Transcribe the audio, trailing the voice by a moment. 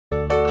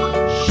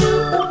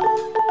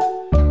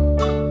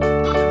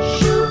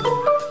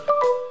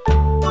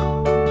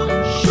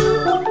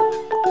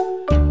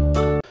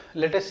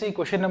let us see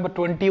question number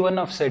 21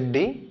 of set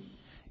D.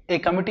 A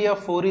committee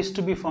of 4 is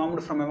to be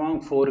formed from among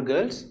 4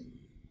 girls,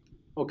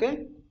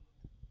 okay,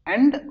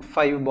 and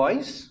 5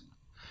 boys.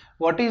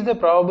 What is the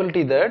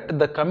probability that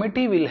the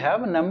committee will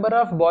have number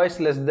of boys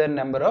less than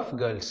number of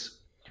girls?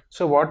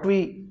 So what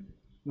we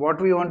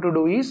want to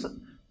do is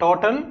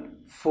total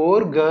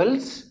 4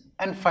 girls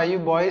and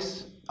 5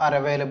 boys are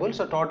available.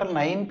 So total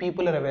 9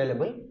 people are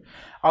available.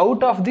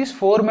 Out of this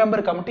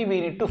 4-member committee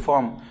we need to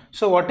form.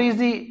 So what is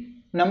the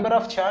number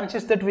of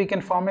chances that we can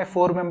form a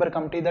 4-member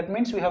committee? That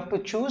means we have to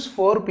choose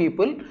 4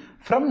 people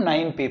from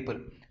 9 people.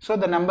 So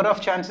the number of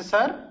chances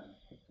are,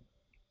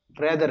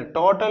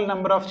 total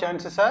number of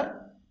chances are,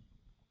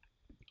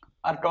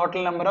 or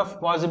total number of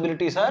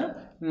possibilities are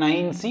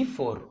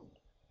 9C4.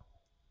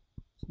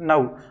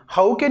 Now,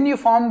 how can you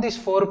form these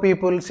 4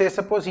 people? Say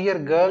suppose here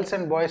girls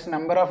and boys,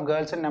 number of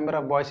girls and number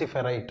of boys if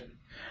I write.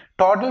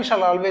 Total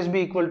shall always be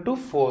equal to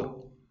 4.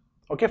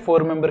 Okay,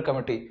 4-member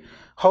committee.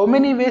 How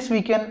many ways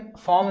we can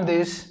form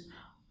this?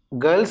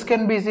 Girls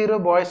can be 0,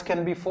 boys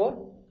can be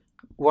 4.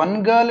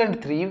 1 girl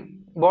and 3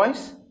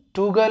 boys,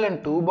 2 girl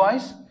and 2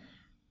 boys,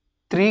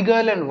 3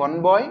 girl and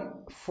 1 boy,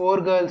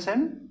 4 girls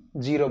and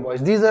 0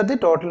 boys. These are the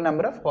total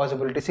number of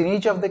possibilities. In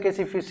each of the case,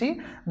 if you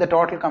see, the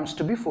total comes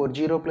to be 4.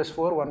 0 plus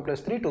 4, 1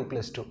 plus 3, 2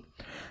 plus 2.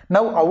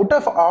 Now, out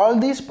of all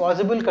these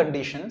possible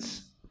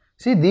conditions,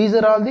 see, these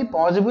are all the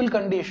possible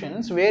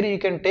conditions where you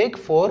can take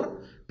 4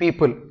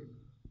 people.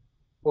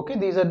 Okay,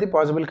 these are the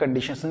possible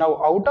conditions. Now,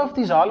 out of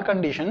these all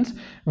conditions,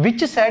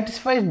 which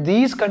satisfies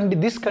this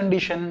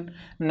condition,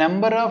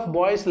 number of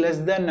boys less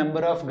than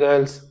number of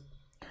girls.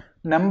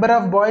 Number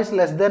of boys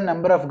less than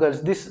number of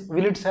girls. This,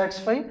 will it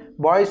satisfy?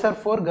 Boys are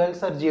 4,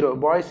 girls are 0.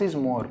 Boys is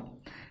more.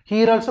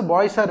 Here also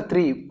boys are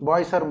 3,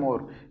 boys are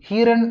more.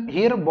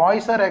 Here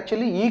boys are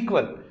actually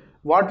equal.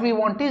 What we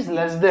want is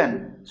less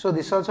than. So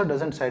this also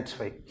doesn't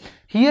satisfy.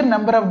 Here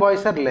number of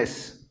boys are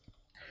less.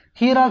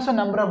 Here also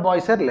number of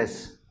boys are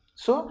less.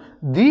 So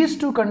these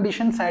 2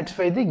 conditions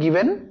satisfy the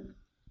given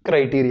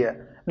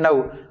criteria.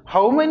 Now,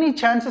 how many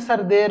chances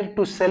are there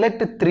to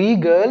select 3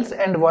 girls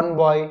and 1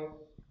 boy?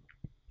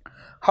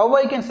 How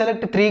I can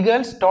select 3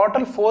 girls?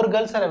 Total 4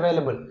 girls are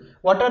available.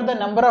 What are the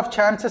number of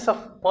chances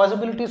of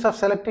possibilities of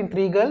selecting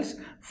 3 girls?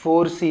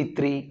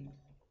 4C3.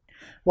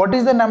 What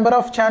is the number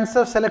of chances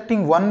of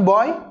selecting 1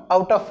 boy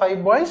out of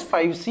 5 boys?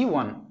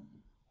 5C1.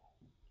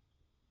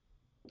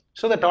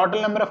 So the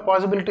total number of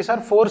possibilities are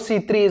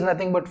 4C3 is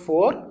nothing but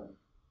 4.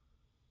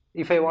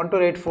 If I want to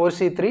write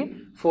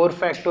 4C3, 4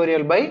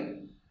 factorial by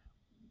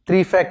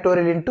 3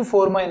 factorial into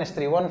 4 minus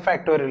 3, 1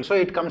 factorial. So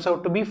it comes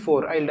out to be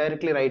 4. I will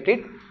directly write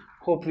it.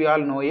 Hope we all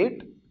know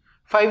it.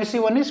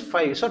 5C1 is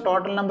 5. So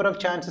total number of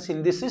chances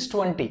in this is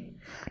 20.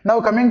 Now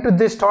coming to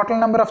this total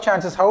number of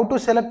chances, how to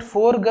select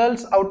 4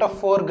 girls out of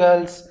 4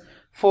 girls?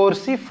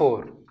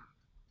 4C4.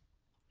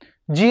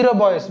 0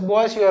 boys.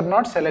 Boys you are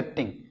not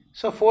selecting.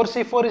 So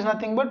 4C4 is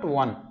nothing but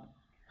 1.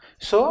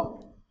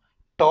 So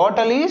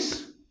total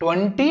is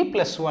 20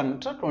 plus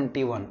 1. So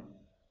 21.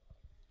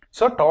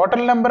 So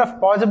total number of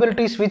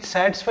possibilities which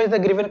satisfies the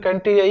given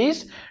criteria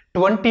is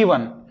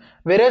 21.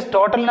 Whereas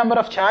total number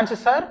of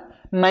chances are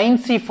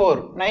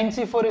 9C4.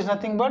 9C4 is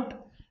nothing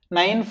but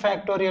 9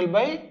 factorial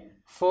by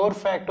 4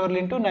 factorial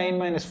into 9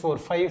 minus 4,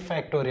 5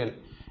 factorial.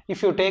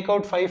 If you take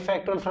out 5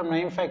 factorial from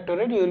 9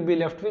 factorial, you will be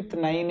left with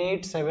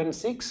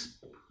 9876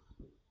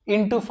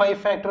 into 5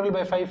 factorial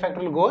by 5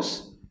 factorial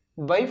goes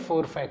by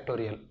 4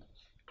 factorial.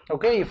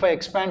 Okay, if I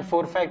expand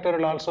 4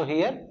 factorial also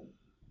here,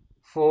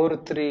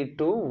 4, 3,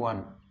 2,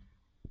 1.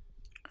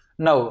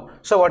 Now,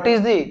 so what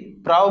is the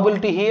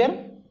probability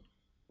here?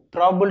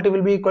 Probability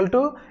will be equal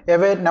to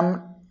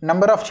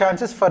number of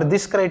chances for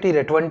this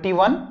criteria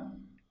 21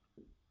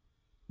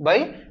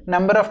 by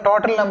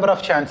total number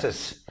of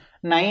chances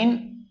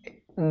 9,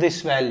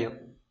 this value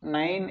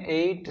 9,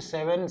 8,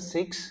 7,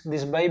 6,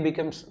 this by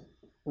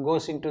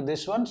goes into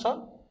this one,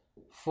 so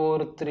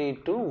 4, 3,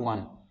 2,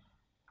 1.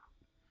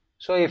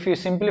 So if you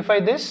simplify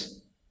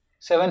this,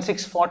 7,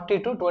 6,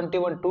 42,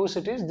 21, 2s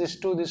it is, this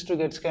 2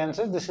 gets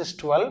cancelled, this is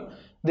 12,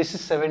 this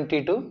is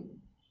 72,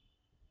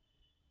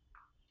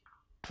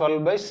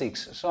 12 by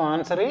 6. So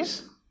answer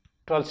is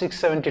 12, 6,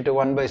 72,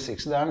 1 by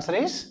 6. The answer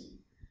is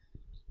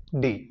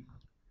D.